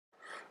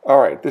All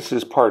right, this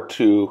is part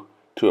two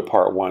to a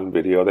part one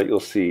video that you'll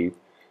see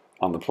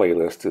on the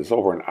playlist. Is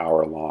over an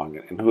hour long,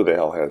 and who the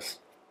hell has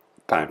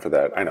time for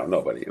that? I know,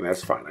 nobody, and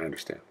that's fine. I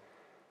understand.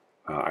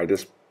 I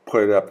just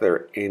put it up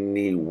there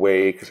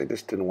anyway because I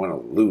just didn't want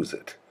to lose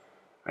it.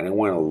 I didn't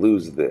want to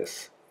lose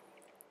this.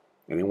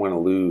 I didn't want to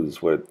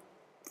lose what it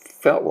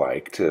felt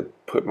like to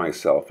put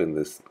myself in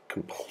this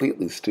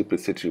completely stupid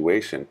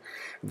situation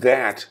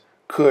that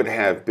could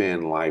have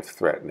been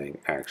life-threatening,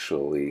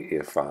 actually,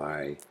 if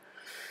I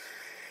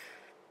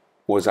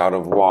was out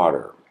of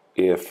water,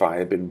 if I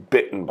had been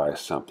bitten by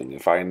something,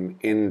 if I had an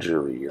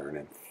injury or an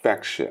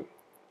infection.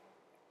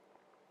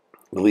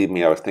 Believe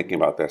me, I was thinking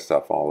about that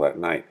stuff all that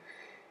night.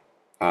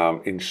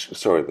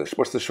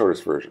 What's the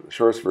shortest version? The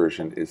shortest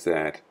version is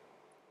that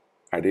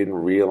I didn't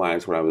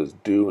realize what I was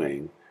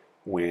doing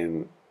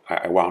when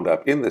I wound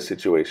up in this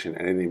situation,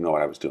 and I didn't even know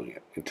what I was doing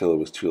it until it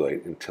was too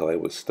late, until I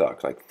was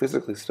stuck, like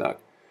physically stuck.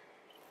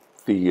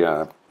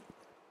 The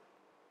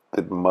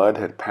mud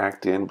had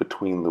packed in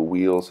between the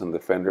wheels and the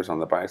fenders on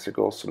the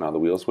bicycle, so now the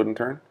wheels wouldn't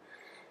turn.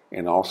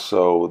 And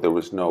also, there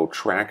was no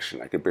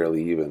traction. I could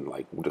barely even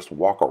just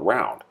walk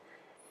around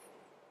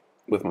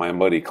with my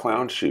muddy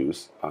clown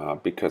shoes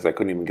because I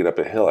couldn't even get up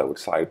a hill. I would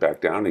slide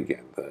back down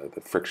again.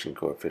 The friction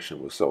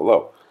coefficient was so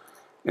low.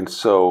 And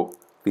so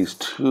these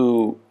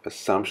two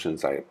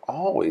assumptions I had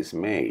always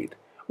made,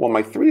 well,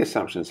 my three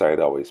assumptions I had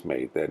always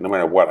made, that no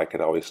matter what, I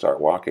could always start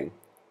walking.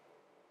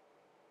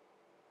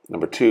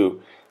 Number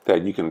two,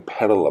 that you can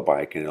pedal a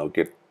bike and it'll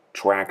get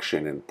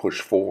traction and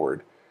push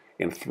forward.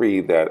 And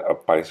three, that a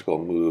bicycle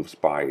moves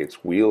by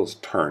its wheels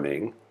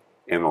turning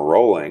and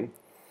rolling.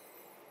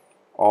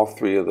 All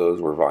three of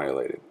those were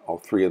violated. All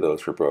three of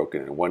those were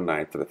broken in one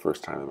night for the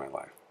first time in my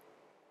life.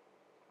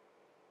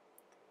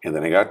 And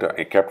then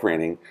it kept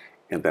raining,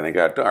 and then it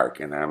got dark,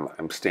 and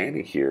I'm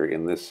standing here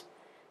in this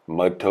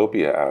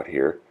mudtopia out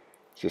here,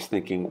 just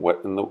thinking,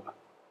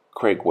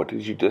 Craig, what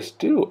did you just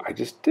do? I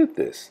just did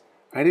this.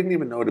 I didn't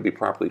even know to be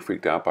properly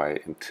freaked out by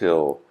it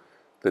until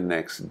the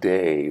next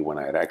day when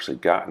I had actually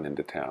gotten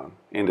into town,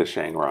 into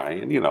Chiang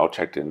Rai, and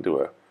checked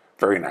into a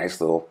very nice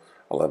little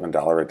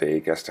 $11 a day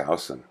guest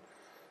house and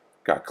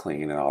got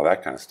clean and all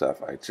that kind of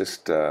stuff. I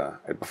just,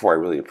 before I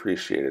really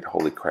appreciated,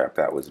 holy crap,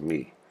 that was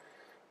me.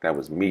 That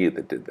was me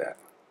that did that.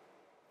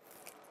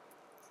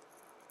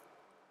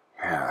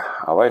 Yeah,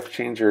 a life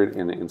changer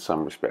in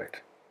some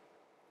respect.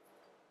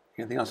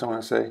 Anything else I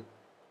want to say?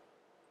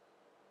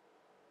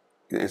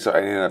 And so I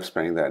ended up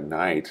spending that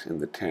night in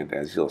the tent,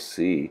 as you'll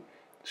see,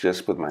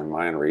 just with my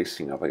mind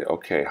racing of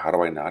okay, how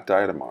do I not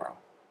die tomorrow?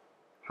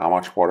 How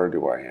much water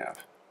do I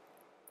have?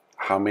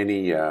 How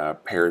many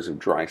pairs of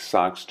dry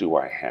socks do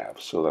I have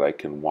so that I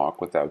can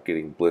walk without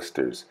getting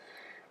blisters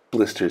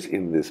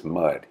in this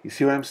mud? You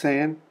see what I'm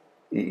saying?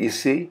 You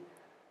see?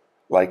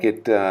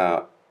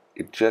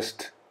 It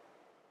just,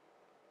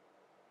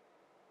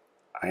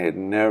 I had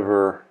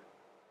never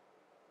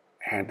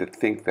had to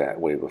think that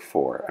way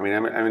before. I mean,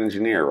 I'm an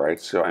engineer, right?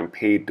 So I'm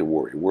paid to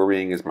worry.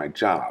 Worrying is my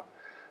job.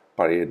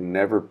 But it had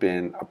never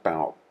been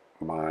about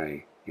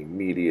my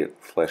immediate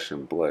flesh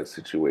and blood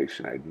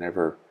situation. I'd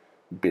never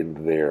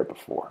been there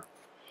before.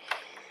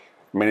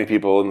 Many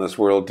people in this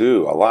world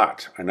do, a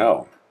lot, I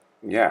know.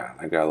 Yeah,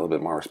 I got a little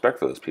bit more respect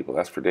for those people,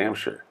 that's for damn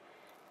sure.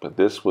 But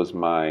this was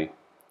my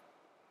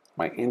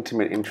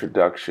intimate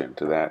introduction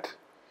to that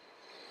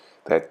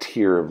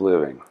tier of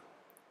living.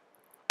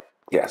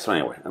 Yeah, so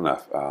anyway,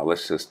 enough.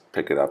 Let's just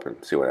pick it up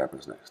and see what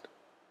happens next.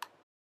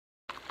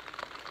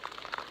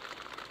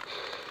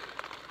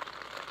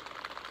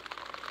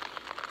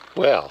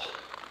 Well,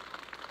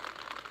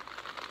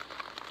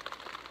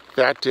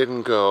 that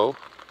didn't go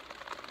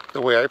the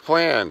way I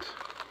planned.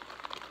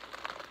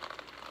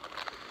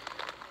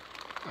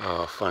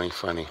 Oh,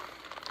 funny.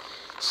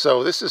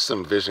 So this is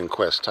some Vision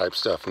Quest type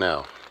stuff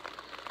now.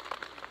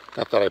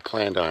 Not that I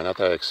planned on it, not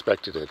that I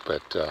expected it,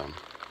 but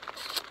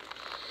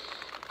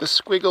the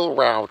squiggle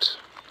route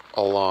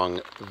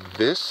along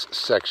this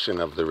section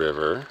of the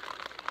river,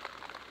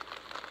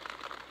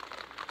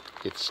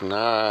 it's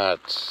not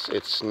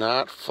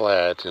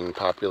flat and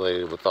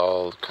populated with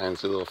all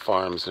kinds of little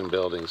farms and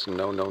buildings.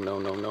 No.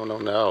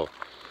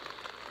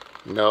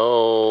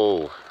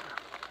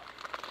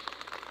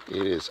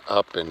 It is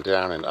up and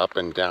down and up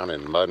and down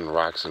and mud and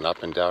rocks and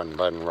up and down and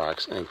mud and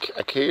rocks and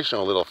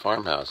occasional little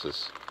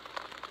farmhouses.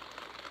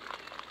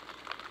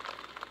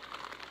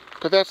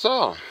 But that's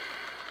all.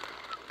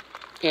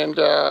 And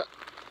then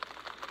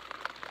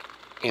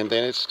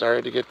it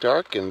started to get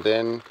dark, and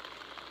then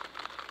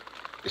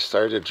it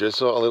started to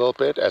drizzle a little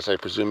bit, as I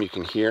presume you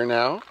can hear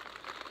now.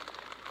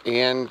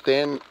 And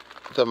then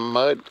the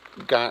mud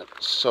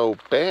got so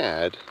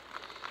bad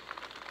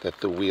that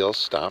the wheels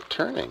stopped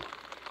turning.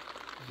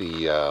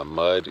 The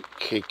mud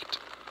caked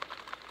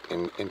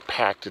and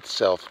packed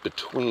itself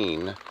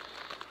between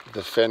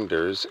the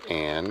fenders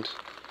and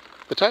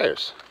the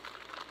tires.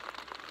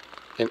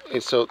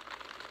 And so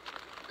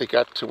they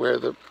got to where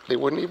they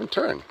wouldn't even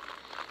turn.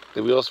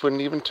 The wheels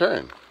wouldn't even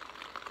turn.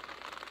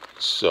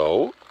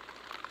 So,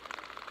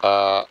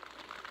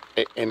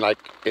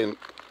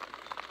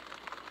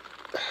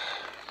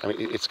 I mean,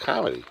 it's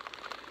comedy.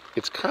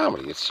 It's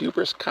comedy. It's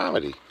hubris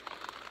comedy.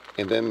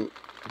 And then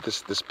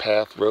this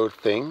path road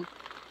thing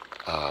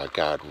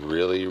got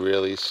really,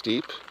 really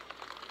steep,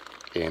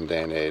 and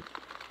then it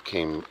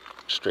came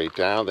straight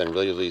down, then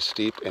really, really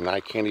steep, and I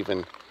can't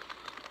even,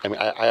 I mean,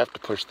 I have to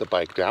push the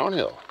bike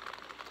downhill.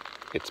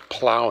 It's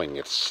plowing,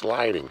 it's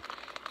sliding.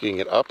 Getting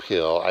it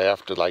uphill, I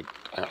have to, like,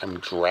 I'm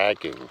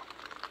dragging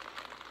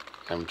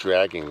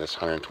this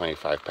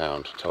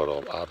 125-pound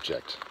total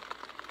object.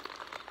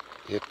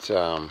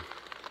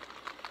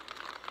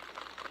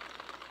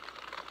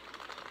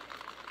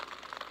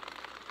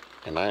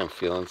 And I am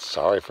feeling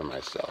sorry for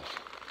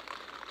myself.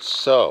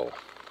 So,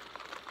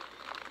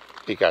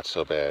 it got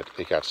so bad,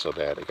 it got so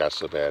bad, it got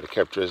so bad. It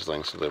kept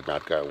drizzling, so the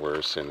mud got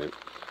worse, and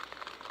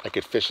I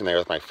could fish in there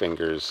with my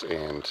fingers,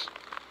 and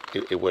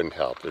it wouldn't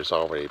help. It's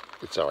already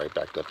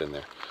backed up in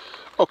there.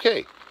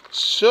 Okay,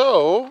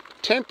 so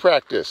tent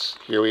practice.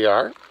 Here we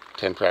are,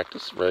 tent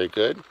practice, very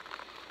good.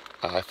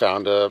 I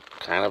found a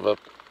kind of a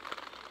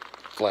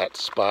flat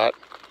spot.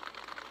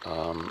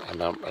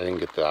 And I didn't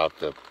get out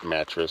the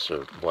mattress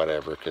or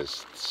whatever,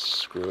 because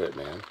screw it,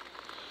 man.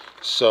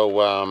 So,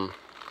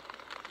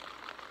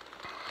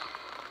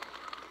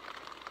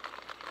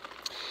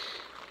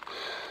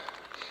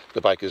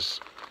 the bike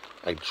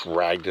I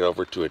dragged it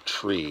over to a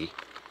tree,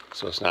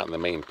 so it's not in the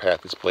main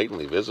path. It's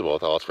blatantly visible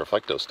with all its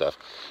reflecto stuff.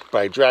 But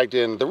I dragged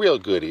in the real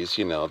goodies,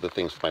 you know, the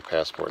things with my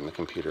passport and the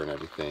computer and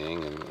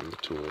everything, and the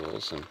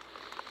tools. And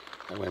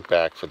I went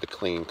back for the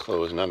clean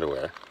clothes and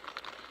underwear.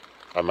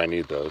 I might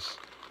need those.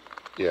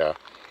 Yeah.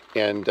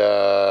 And,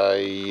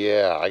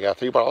 yeah, I got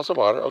 3 bottles of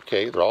water.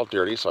 Okay, they're all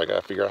dirty, so I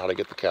got to figure out how to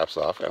get the caps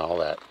off and all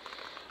that.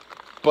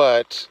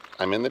 But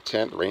I'm in the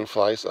tent, rain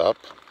flies up.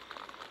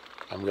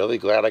 I'm really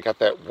glad I got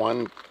that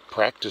one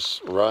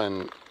practice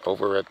run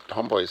over at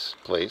Homeboy's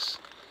place.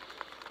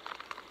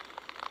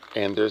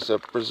 And there's a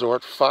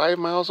resort 5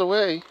 miles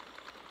away.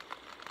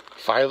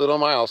 5 little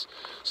miles.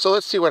 So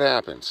let's see what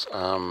happens.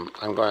 I'm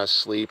going to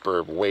sleep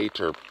or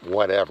wait or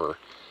whatever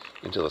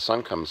until the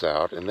sun comes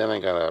out, and then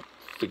I'm going to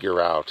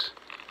figure out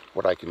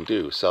what I can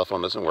do. Cell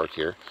phone doesn't work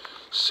here,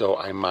 so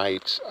I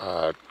might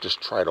just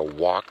try to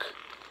walk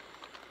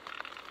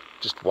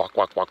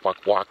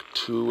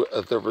to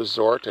the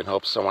resort and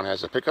hope someone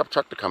has a pickup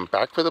truck to come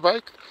back for the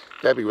bike.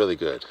 That'd be really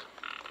good.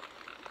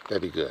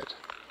 That'd be good.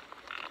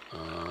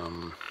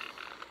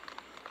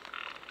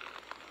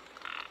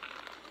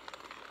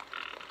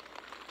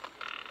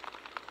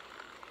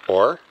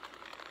 Or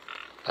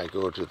I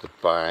go to the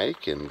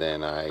bike and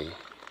then I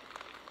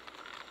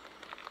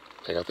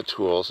take out the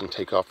tools and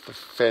take off the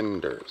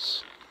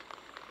fenders.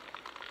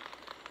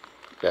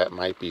 That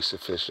might be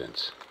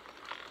sufficient.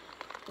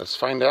 Let's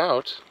find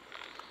out.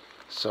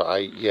 So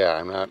I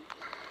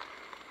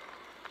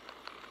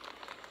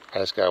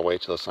just gotta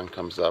wait till the sun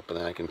comes up, and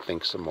then I can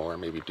think some more,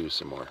 maybe do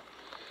some more.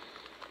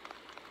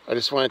 I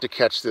just wanted to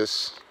catch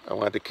this. I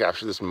wanted to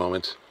capture this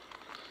moment.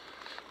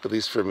 At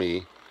least for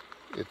me,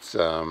 it's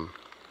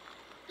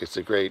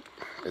a great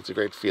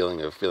feeling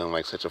of feeling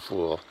like such a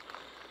fool.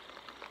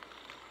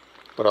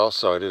 But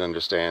also, I didn't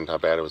understand how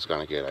bad it was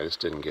going to get. I just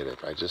didn't get it.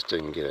 I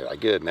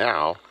get it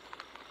now,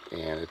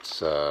 and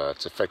it's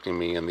affecting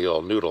me in the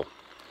old noodle,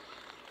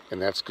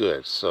 and that's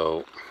good.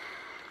 So,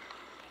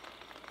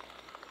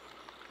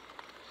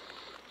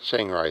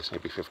 Chiang Rai is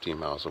maybe 15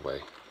 miles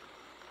away.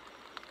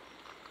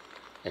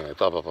 Anyway,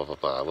 blah blah blah blah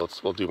blah.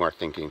 We'll do more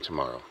thinking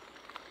tomorrow.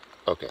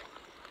 Okay.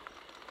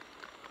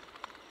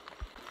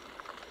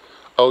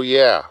 Oh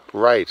yeah,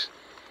 right.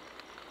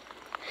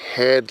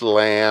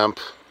 Headlamp.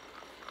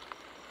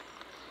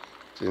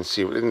 Didn't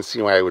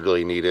see why I would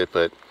really need it,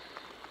 but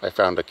I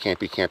found a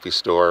campy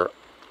store.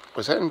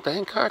 Was that in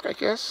Bangkok, I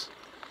guess?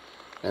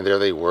 And there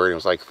they were, and it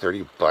was like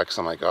 $30.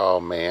 I'm like, oh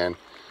man.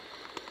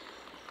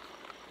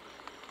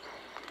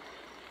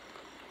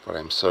 But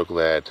I'm so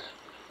glad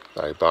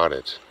that I bought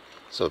it.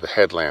 So the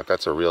headlamp,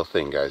 that's a real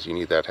thing, guys. You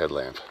need that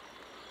headlamp.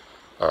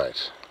 All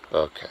right,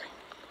 okay.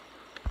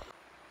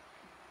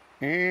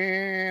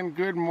 And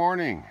good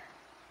morning.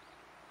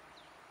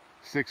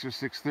 6 or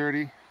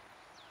 6:30.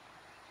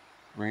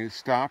 Rain has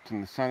stopped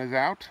and the sun is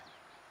out.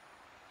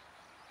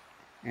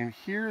 And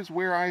here's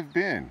where I've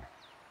been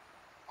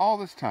all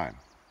this time.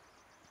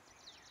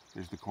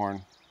 There's the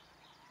corn.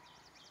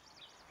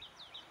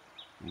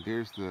 And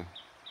there's the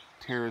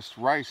terraced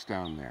rice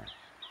down there.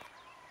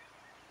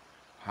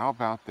 How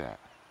about that?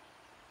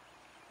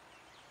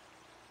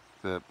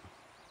 The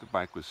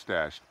bike was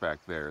stashed back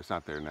there. It's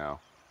not there now.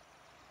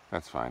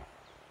 That's fine.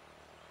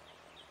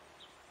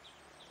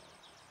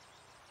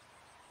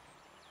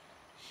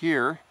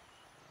 Here,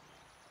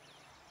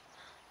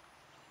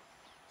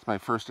 it's my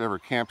first ever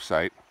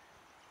campsite.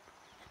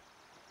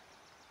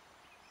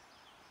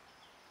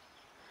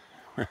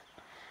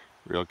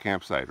 Real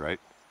campsite, right?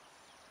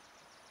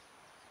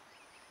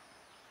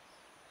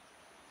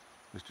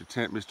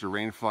 Mr.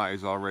 Rainfly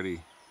is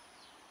already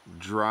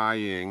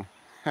drying.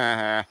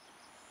 Not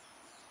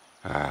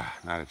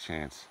a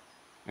chance.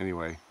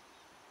 Anyway,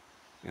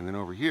 and then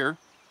over here,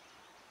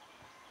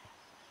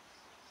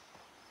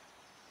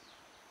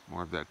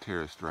 more of that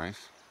terraced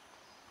rice.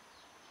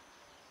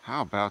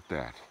 How about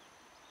that?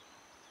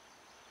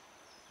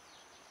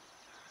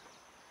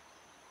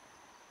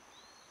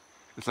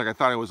 It's like I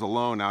thought I was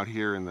alone out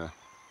here in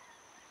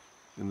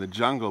the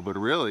jungle, but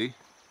really,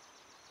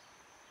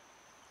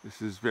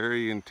 this is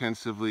very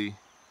intensively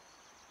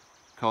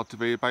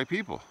cultivated by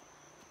people.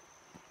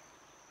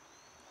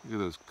 Look at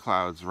those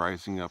clouds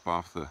rising up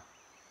off the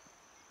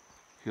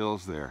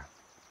hills there.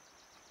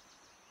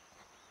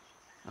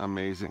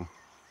 Amazing.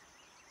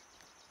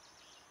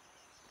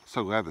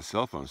 So glad the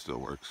cell phone still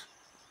works.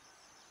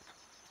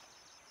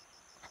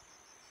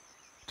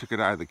 Took it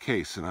out of the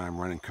case and I'm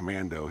running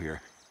commando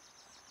here.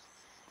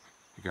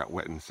 It got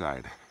wet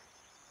inside.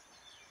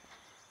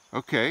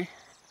 Okay.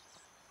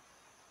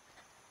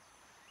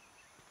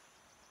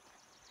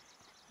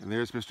 And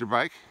there's Mr.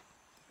 Bike.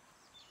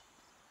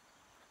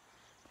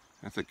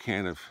 That's a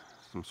can of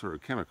some sort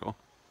of chemical.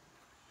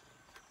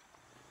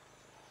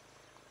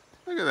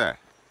 Look at that.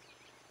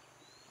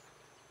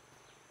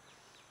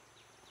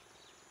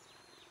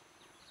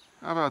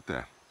 How about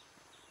that?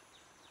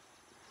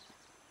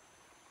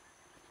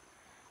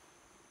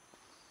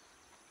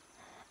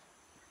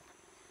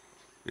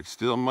 It's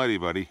still muddy,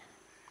 buddy.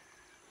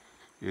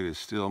 It is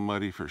still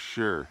muddy for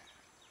sure.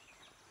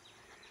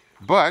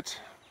 But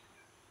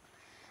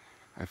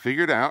I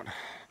figured out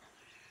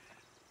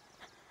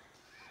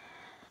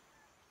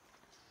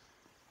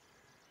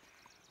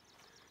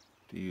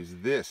to use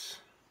this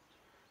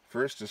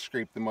first to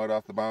scrape the mud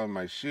off the bottom of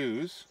my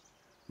shoes,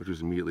 which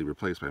was immediately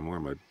replaced by more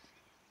mud,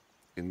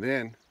 and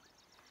then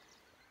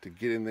to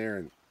get in there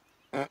and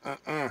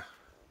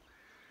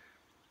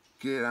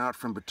get it out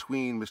from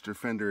between Mr.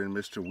 Fender and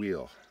Mr.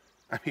 Wheel.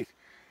 I mean,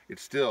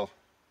 it's still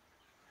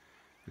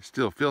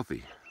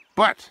filthy,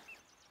 but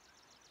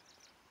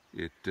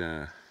it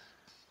did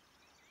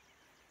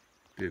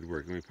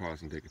work. Let me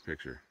pause and take a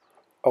picture.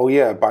 Oh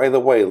yeah, by the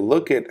way,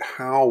 look at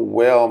how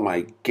well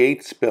my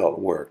Gates belt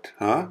worked,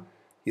 huh?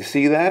 You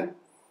see that?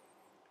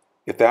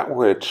 If that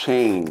were a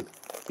chain,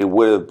 it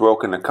would have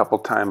broken a couple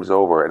times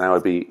over and I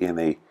would be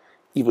in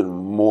even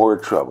more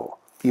trouble,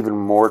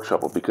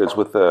 because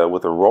with a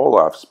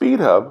roll-off speed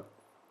hub,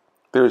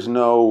 there's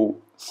no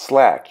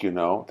slack, you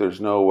know? There's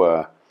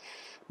no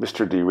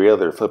Mr.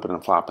 Derailer flipping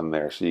and flopping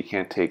there, so you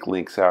can't take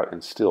links out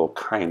and still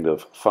kind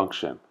of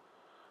function.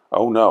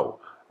 Oh no,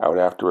 I would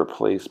have to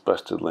replace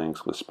busted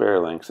links with spare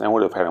links, and I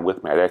would have had them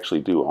with me. I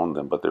actually do own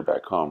them, but they're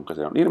back home because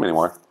I don't need them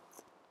anymore.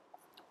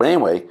 But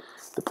anyway,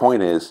 the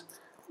point is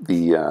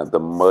the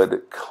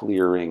mud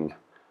clearing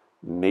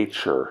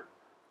nature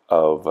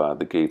of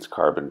the Gates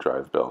carbon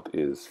drive belt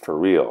is for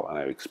real, and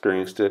I've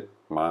experienced it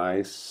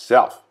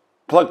myself.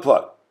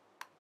 Plug.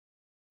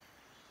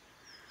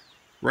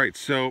 Right,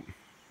 so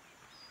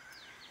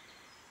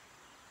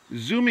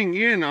zooming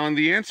in on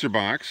the answer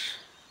box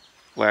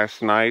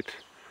last night,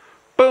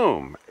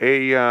 boom,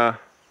 a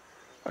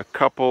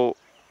couple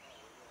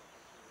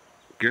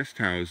guest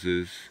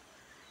houses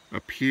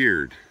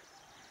appeared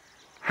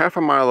half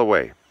a mile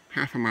away,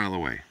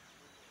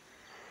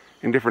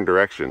 in different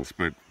directions,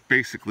 but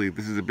basically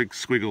this is a big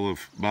squiggle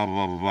of blah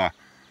blah blah blah blah.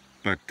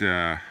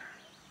 But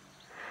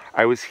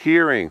I was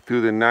hearing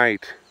through the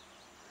night,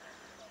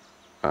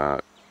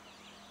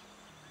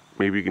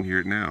 maybe you can hear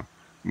it now,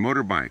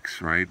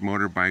 motorbikes, right?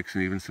 Motorbikes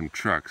and even some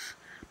trucks,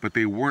 but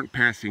they weren't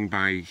passing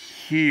by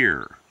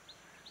here,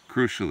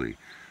 crucially.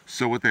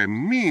 So what that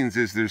means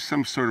is there's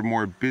some sort of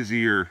more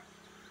busier,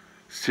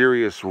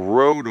 serious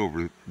road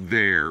over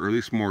there, or at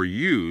least more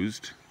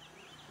used,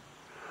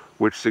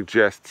 which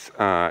suggests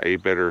a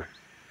better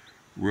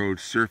road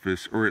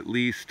surface, or at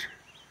least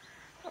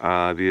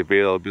the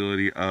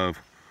availability of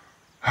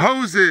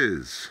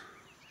hoses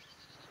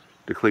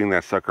to clean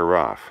that sucker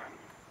off.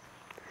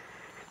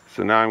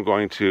 So now I'm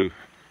going to,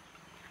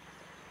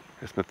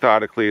 as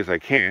methodically as I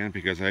can,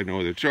 because I have no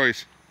other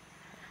choice,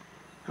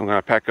 I'm going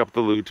to pack up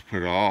the loot,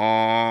 put it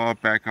all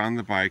back on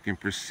the bike, and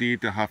proceed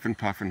to huff and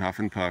puff and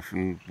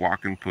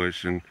walk and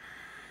push and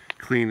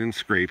clean and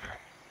scrape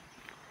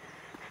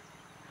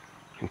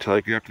until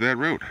I get up to that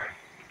road.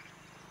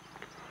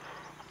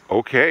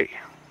 Okay.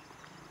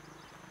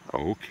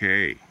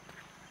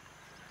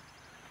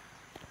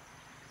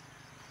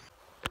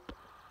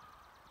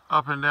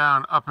 Up and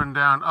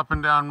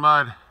down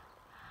mud.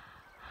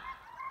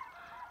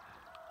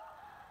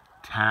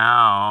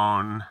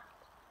 Town.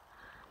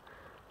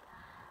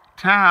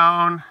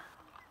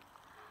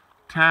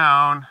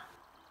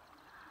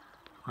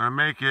 Gonna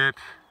make it.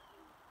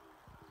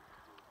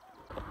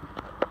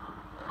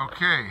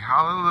 Okay,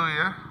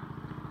 hallelujah.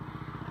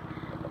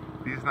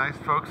 These nice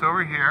folks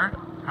over here,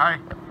 hi,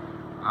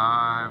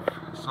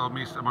 have sold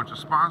me a bunch of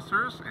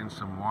sponsors and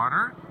some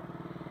water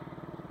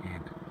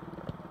and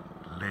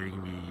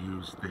letting me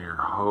use their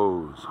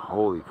hose.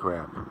 Holy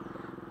crap.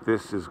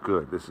 This is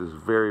good. This is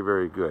very,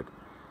 very good.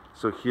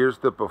 So here's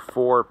the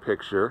before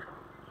picture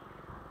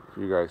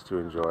for you guys to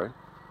enjoy.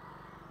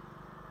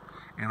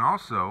 And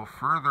also,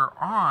 further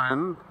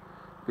on,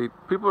 the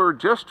people are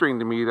gesturing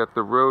to me that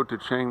the road to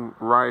Chiang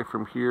Rai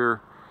from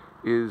here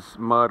is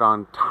mud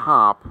on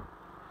top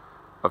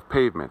of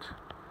pavement,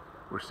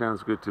 which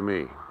sounds good to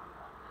me.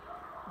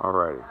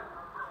 Alrighty.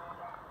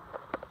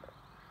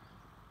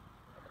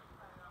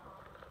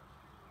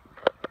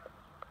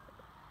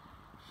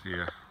 See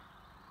ya.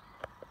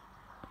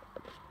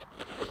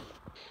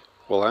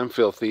 Well, I'm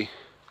filthy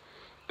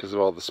because of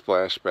all the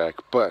splashback,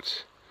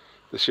 but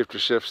the shifter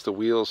shifts, the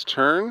wheels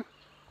turn.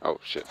 Oh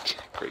shit,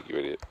 great, you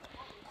idiot.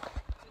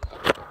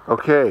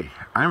 Okay,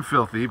 I'm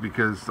filthy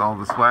because all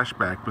the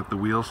splashback, but the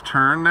wheels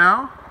turn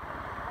now,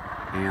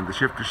 and the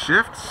shifter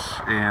shifts,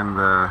 and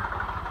the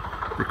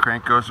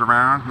crank goes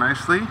around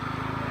nicely,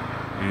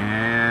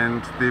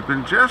 and they've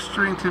been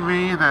gesturing to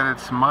me that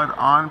it's mud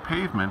on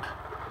pavement.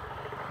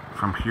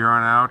 From here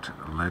on out,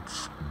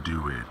 let's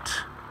do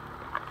it.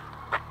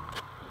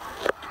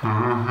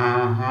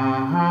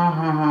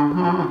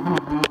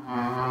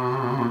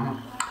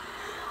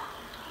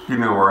 You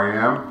know where I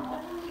am.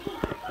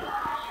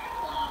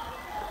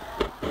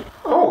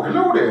 Oh,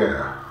 hello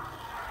there,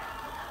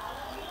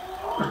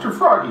 Mr.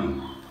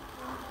 Froggy.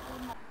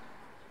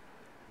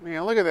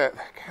 Man, look at that.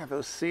 God,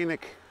 those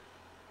scenic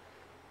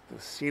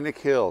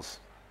hills.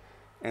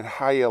 And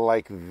how you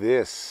like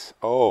this.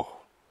 Oh,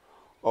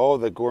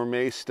 the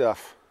gourmet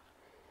stuff.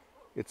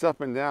 It's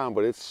up and down,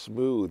 but it's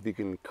smooth. You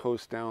can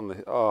coast down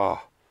the, oh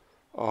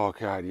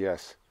God,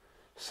 yes.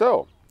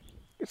 So,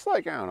 it's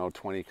like, I don't know,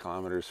 20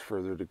 kilometers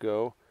further to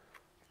go.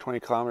 20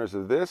 kilometers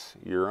of this,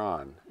 you're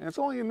on. And it's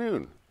only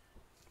noon.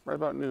 Right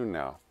about noon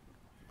now.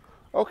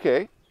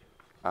 Okay.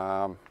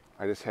 I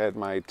just had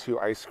my 2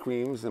 ice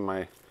creams and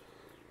my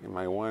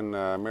one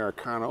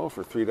Americano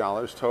for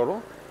 $3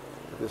 total.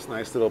 This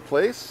nice little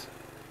place.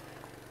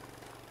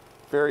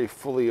 Very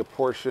fully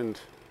apportioned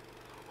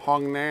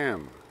Hong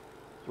Nam,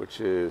 which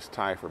is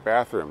Thai for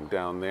bathroom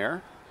down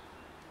there.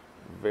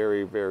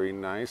 Very, very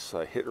nice.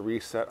 I hit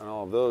reset on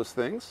all of those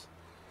things.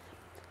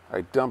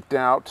 I dumped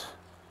out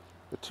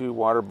the 2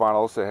 water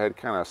bottles that had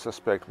kind of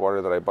suspect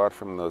water that I bought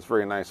from those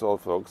very nice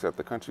old folks at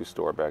the country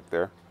store back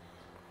there.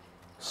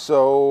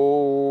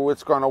 So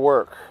it's going to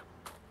work.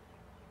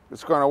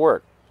 It's going to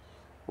work.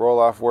 Roll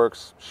off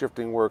works,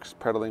 shifting works,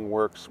 pedaling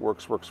works,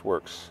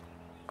 works.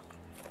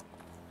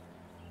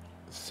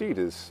 The seat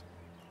is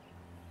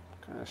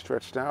kind of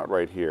stretched out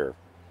right here.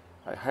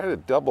 I had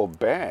it double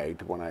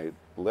bagged when I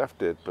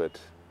left it, but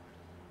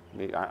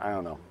I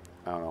don't know.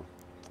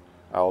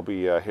 I'll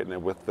be hitting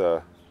it with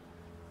the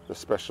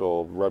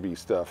special rubby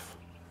stuff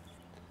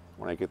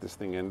when I get this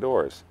thing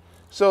indoors.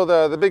 So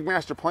the big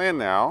master plan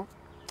now,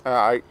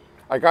 I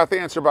got the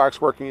answer box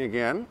working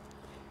again,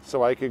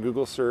 so I could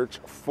Google search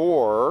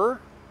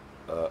for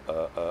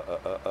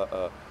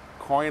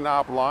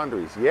coin-op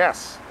laundries.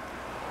 Yes,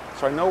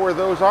 so I know where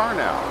those are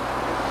now.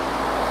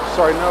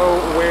 So I know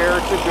where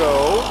to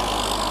go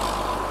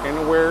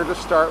and where to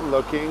start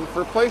looking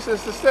for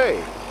places to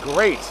stay.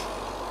 Great,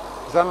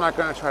 because I'm not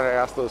going to try to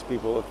ask those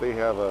people if they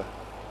have a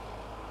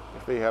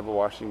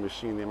washing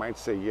machine. They might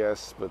say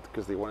yes, but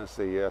because they want to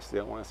say yes, they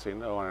don't want to say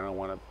no, and I don't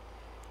want to.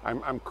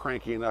 I'm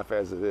cranky enough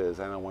as it is.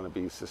 I don't want to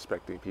be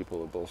suspecting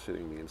people of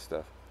bullshitting me and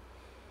stuff,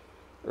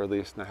 or at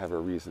least not have a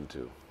reason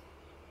to.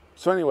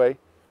 So anyway,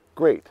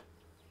 great.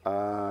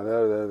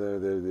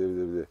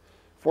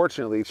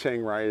 Fortunately,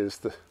 Chiang Rai is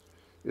the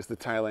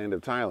Thailand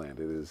of Thailand.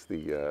 It is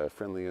the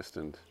friendliest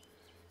and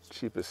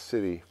cheapest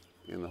city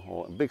in the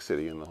whole, big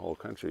city in the whole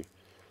country,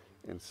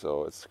 and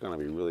so it's going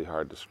to be really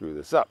hard to screw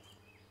this up.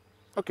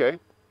 Okay.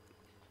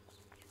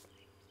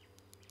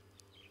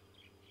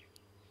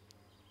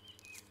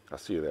 I'll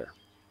see you there.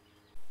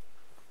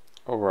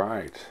 All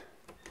right.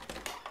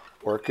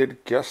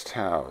 Orchid Guest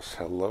House.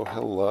 Hello,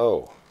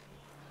 hello.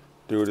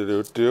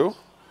 Do.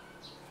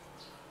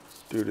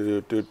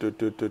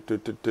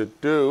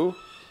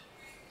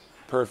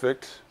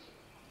 Perfect.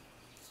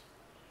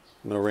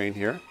 No rain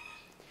here.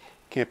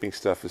 Camping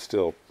stuff is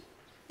still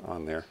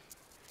on there.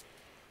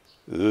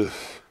 Ugh.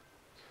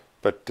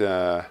 But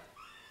the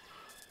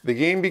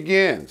game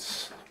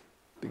begins.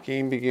 The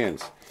game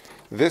begins.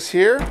 This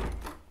here,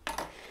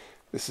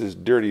 this is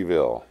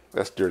Dirtyville.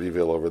 That's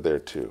Dirtyville over there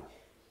too.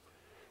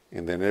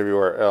 And then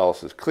everywhere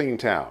else is Clean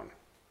Town.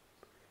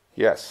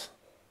 Yes.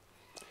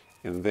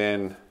 And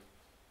then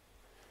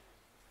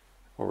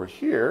over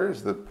here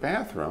is the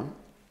bathroom.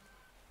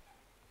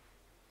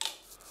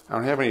 I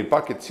don't have any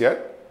buckets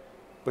yet,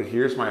 but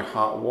here's my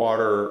hot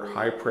water,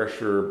 high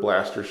pressure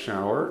blaster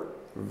shower.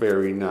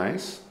 Very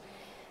nice.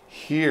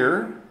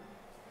 Here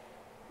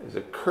is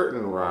a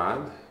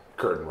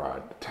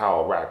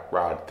towel rack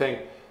rod thing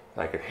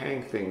that I could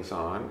hang things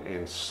on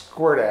and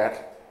squirt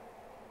at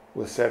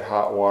with said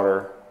hot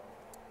water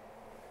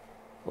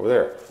over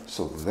there.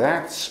 So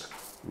that's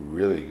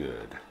really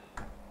good.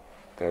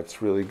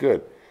 That's really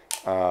good.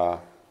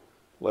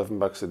 11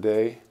 bucks a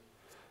day,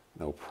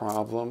 no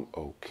problem.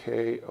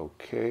 Okay.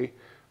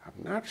 I'm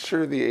not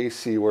sure the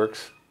AC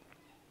works.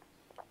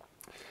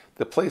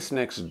 The place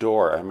next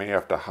door, I may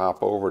have to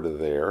hop over to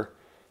there.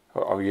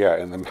 Oh yeah,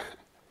 and the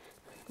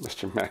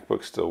Mr.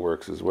 MacBook still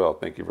works as well.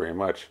 Thank you very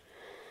much.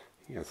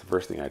 Yeah, that's the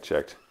first thing I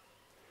checked.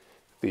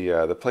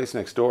 The place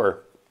next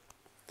door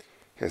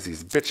has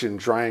these bitchin'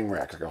 drying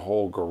racks, like a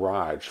whole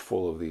garage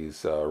full of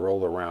these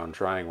roll-around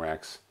drying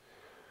racks,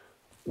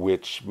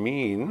 which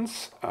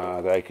means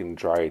that I can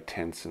dry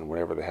tents and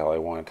whatever the hell I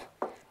want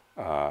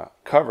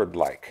covered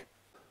like.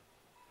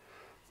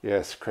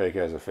 Yes, Craig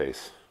has a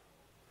face.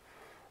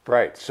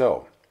 Right,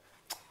 so,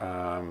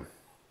 um,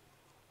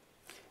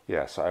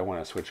 yeah, so I want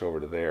to switch over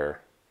to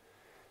there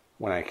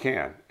when I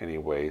can,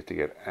 anyway, to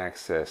get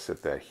access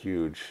at that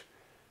huge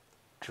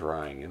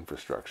drying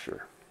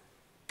infrastructure.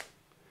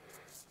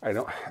 I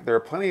don't. There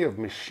are plenty of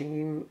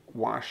machine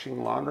washing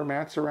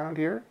laundromats around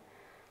here,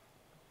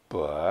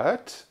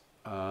 but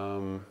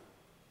I'll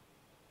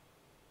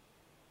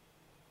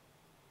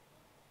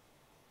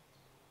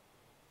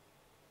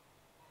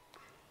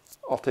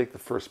take the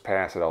first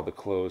pass at all the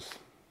clothes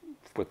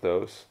with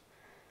those.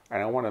 I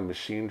don't want to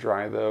machine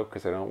dry though,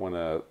 because I don't want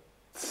to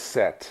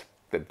set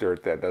the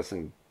dirt that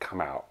doesn't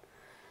come out.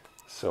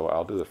 So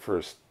I'll do the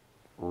first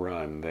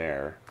run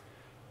there.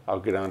 I'll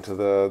get onto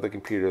the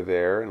computer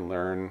there and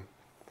learn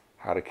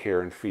how to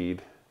care and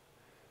feed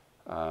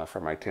for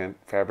my tent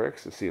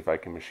fabrics to see if I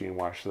can machine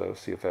wash those,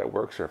 see if that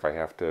works, or if I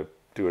have to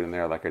do it in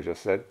there like I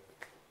just said.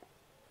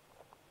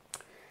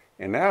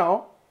 And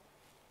now,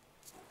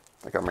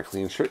 I got my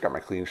clean shirt, got my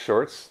clean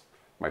shorts,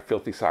 my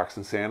filthy socks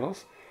and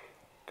sandals,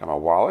 got my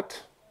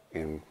wallet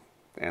in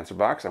the answer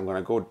box. I'm going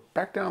to go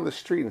back down the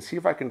street and see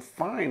if I can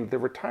find the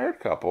retired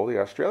couple, the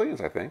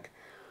Australians, I think,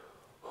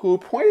 who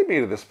pointed me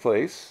to this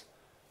place,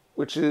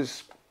 which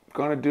is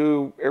going to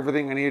do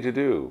everything I need to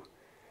do,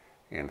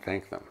 and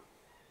thank them.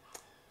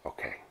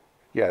 Okay.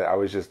 Yeah,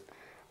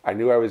 I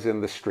knew I was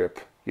in the strip,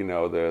 you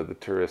know, the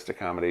tourist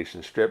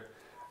accommodation strip.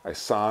 I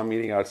saw him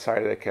eating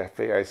outside of the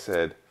cafe. I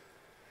said,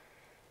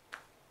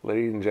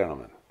 ladies and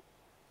gentlemen,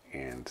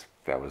 and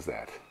that was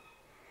that.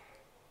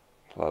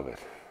 Love it.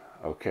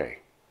 Okay.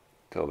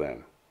 Till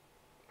then.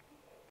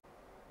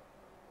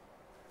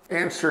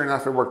 And sure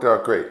enough, it worked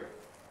out great.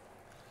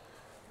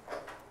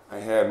 I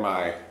had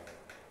my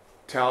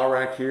towel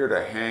rack here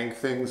to hang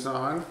things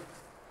on.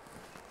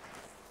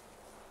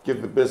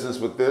 Give the business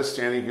with this,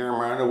 standing here in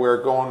my underwear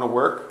going to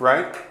work,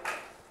 right?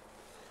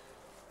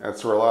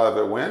 That's where a lot of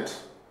it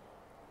went.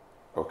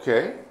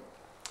 Okay.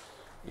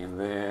 And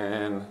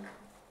then,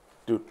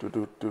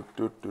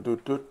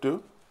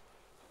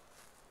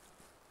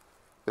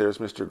 there's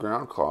Mr.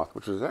 Ground Cloth,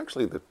 which is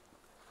actually the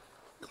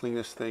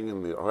cleanest thing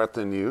in the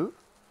retinue.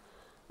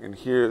 And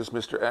here's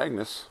Mr.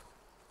 Agnes.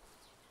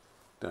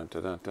 Dun,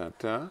 dun, dun, dun,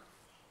 dun.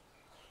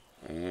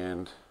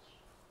 And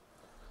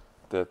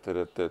da, da,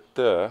 da, da,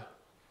 da.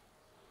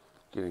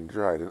 Getting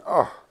dried. And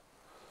oh,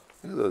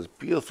 look at those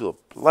beautiful,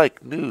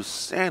 like new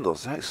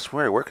sandals. I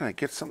swear, where can I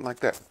get something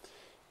like that?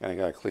 And I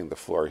gotta clean the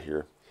floor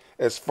here.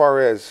 As far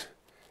as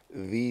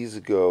these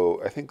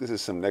go, I think this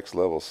is some next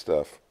level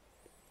stuff.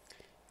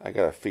 I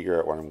gotta figure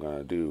out what I'm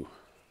gonna do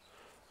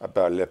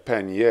about Le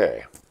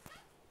Panier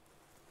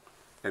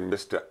and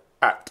Mr.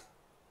 At.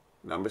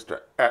 Now,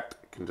 Mr. At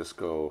can just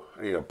go,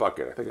 I need a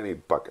bucket. I think I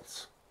need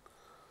buckets.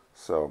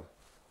 So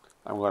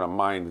I'm gonna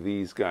mind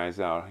these guys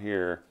out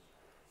here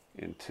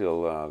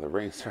until the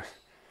rain starts,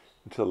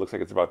 until it looks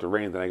like it's about to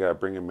rain. Then I gotta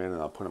bring them in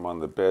and I'll put them on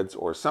the beds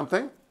or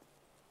something.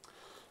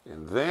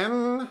 And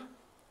then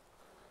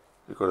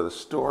we go to the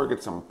store,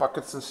 get some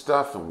buckets and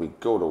stuff, and we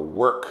go to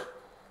work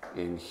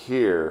in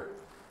here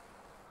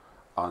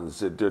on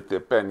the Dirt de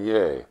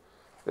Panier.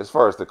 As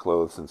far as the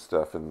clothes and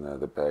stuff and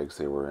the bags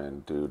they were in,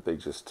 dude, they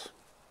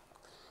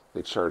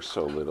charge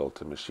so little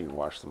to machine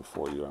wash them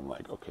for you. I'm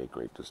like, okay,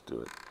 great, just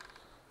do it.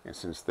 And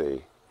since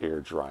they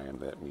air dry them,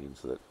 that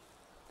means that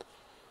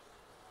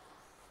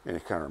any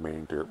kind of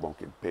remaining dirt won't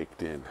get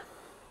baked in.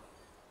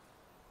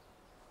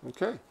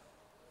 Okay.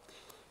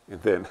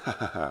 And then,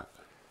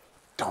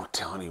 don't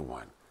tell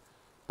anyone,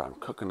 but I'm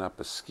cooking up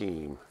a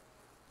scheme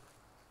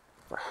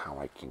for how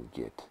I can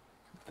get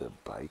the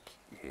bike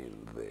in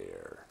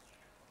there.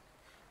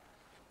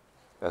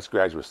 That's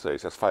graduate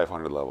stage. That's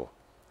 500 level.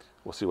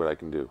 We'll see what I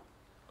can do.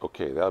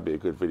 Okay, that'll be a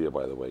good video,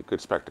 by the way.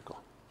 Good spectacle.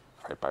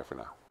 All right, bye for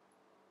now.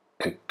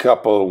 A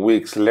couple of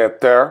weeks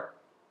later.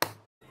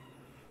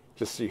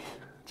 Just so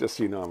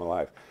you know I'm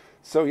alive.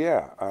 So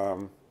yeah,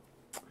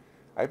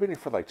 I've been here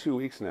for like 2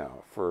 weeks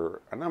now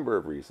for a number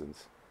of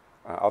reasons.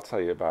 I'll tell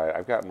you about it.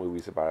 I've got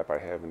movies about it,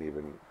 but I haven't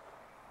even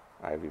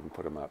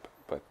put them up.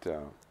 But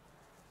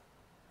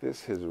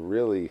this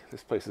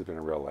place has been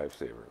a real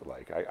lifesaver.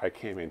 Like I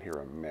came in here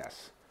a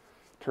mess.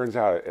 Turns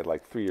out at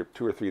like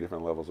two or three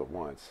different levels at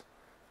once.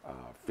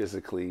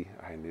 Physically,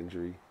 I had an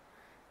injury,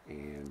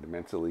 and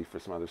mentally for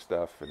some other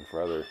stuff, and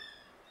for other,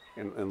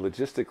 and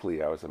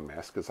logistically, I was a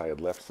mess because I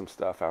had left some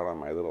stuff out on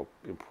my little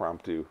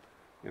impromptu,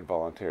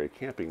 involuntary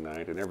camping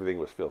night, and everything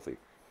was filthy.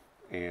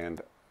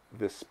 And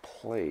this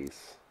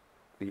place,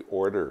 the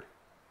order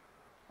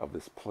of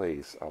this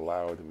place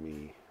allowed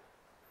me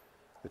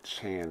the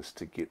chance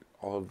to get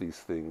all of these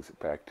things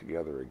back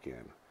together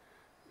again.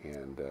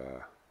 And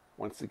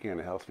once again,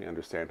 it helps me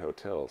understand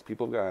hotels.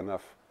 People got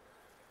enough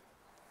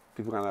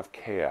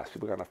chaos,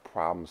 people got enough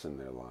problems in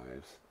their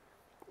lives,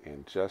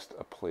 and just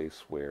a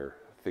place where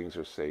things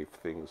are safe,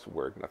 things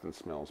work, nothing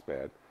smells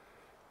bad,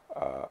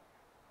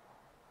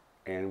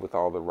 and with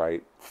all the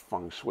right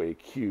feng shui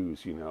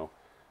cues,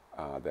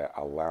 that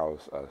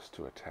allows us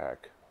to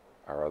attack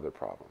our other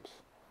problems.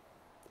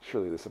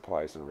 Surely this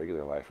applies in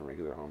regular life and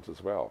regular homes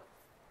as well.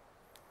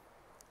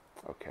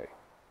 Okay.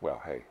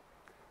 Well, hey,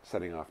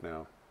 setting off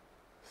now.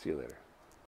 See you later.